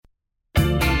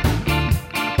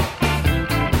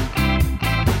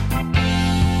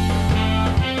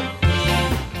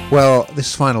Well,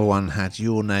 this final one had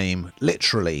your name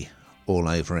literally all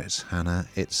over it, Hannah.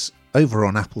 It's over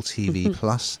on Apple TV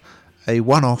Plus, a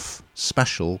one-off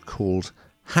special called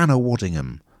Hannah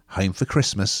Waddingham, Home for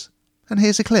Christmas. And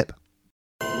here's a clip.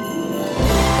 Merry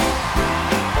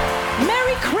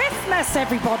Christmas,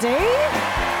 everybody!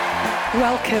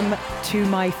 Welcome to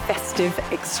my festive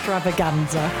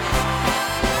extravaganza.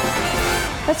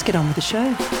 Let's get on with the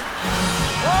show.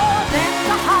 Oh, there's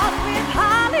a heart with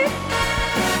holly,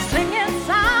 singing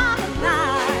silent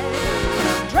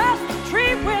night. Dress the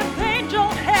tree with angel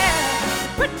hair,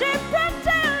 pretty,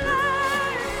 pretty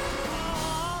light.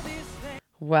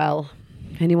 Well,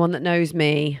 anyone that knows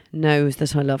me knows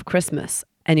that I love Christmas.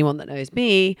 Anyone that knows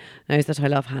me knows that I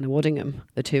love Hannah Waddingham.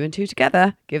 The two and two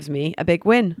together gives me a big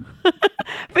win.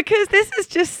 Because this is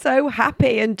just so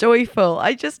happy and joyful.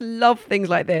 I just love things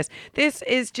like this. This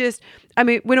is just, I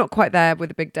mean, we're not quite there with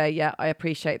the big day yet. I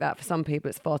appreciate that. For some people,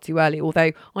 it's far too early.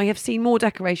 Although I have seen more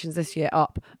decorations this year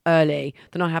up early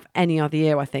than I have any other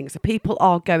year, I think. So people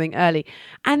are going early.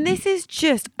 And this is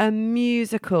just a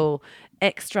musical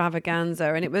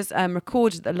extravaganza. And it was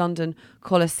recorded at the London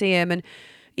Coliseum. And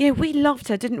you know, we loved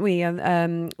her, didn't we?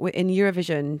 In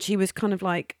Eurovision, she was kind of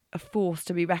like a force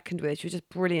to be reckoned with. She was just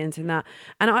brilliant in that.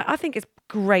 And I think it's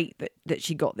great that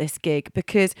she got this gig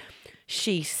because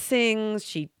she sings,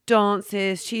 she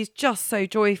dances, she's just so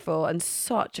joyful and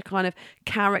such a kind of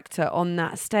character on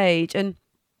that stage. And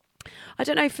I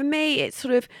don't know, for me, it's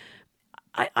sort of,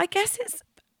 I guess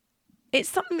it's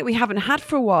something that we haven't had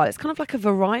for a while. It's kind of like a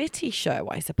variety show,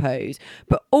 I suppose,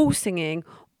 but all singing,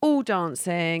 all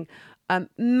dancing,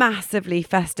 massively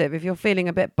festive. If you're feeling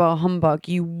a bit bar humbug,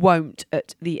 you won't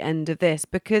at the end of this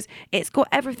because it's got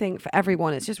everything for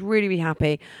everyone. It's just really, really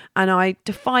happy. And I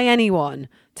defy anyone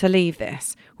to leave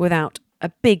this without a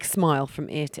big smile from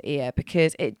ear to ear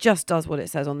because it just does what it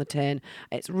says on the tin.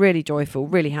 It's really joyful,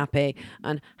 really happy.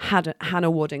 And Hannah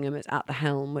Waddingham is at the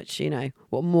helm, which, you know,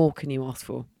 what more can you ask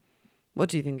for? What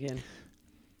do you think, Ian?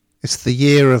 It's the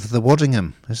year of the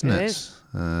Waddingham, isn't it? It is.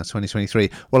 2023.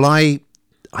 Well,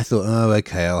 I thought, oh,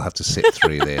 okay, I'll have to sit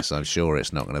through this. I'm sure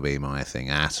it's not going to be my thing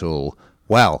at all.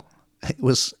 Well, it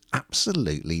was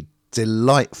absolutely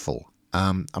delightful.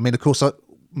 I mean, of course,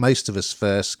 most of us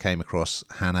first came across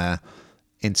Hannah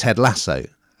in Ted Lasso,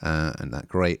 and that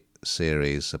great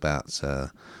series about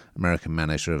American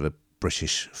manager of a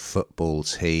British football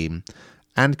team.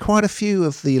 And quite a few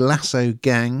of the Lasso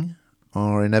gang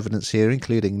are in evidence here,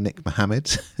 including Nick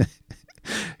Mohammed,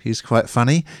 who's quite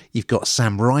funny. You've got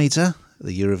Sam Ryder,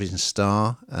 the Eurovision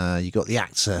star. You got the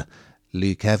actor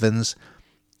Luke Evans.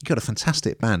 You got a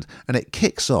fantastic band, and it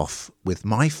kicks off with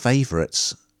my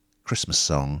favourite Christmas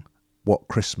song, "What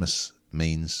Christmas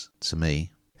Means to Me,"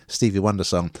 Stevie Wonder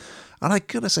song. And I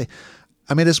gotta say,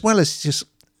 I mean, as well as just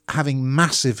having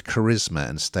massive charisma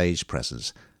and stage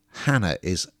presence, Hannah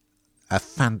is a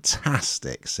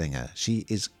fantastic singer. She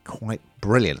is quite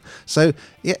brilliant. So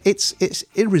yeah, it's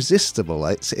irresistible.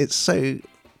 It's so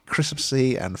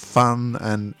Christmassy and fun,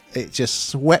 and it just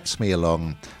swept me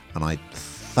along, and I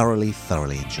thoroughly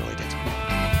enjoyed it.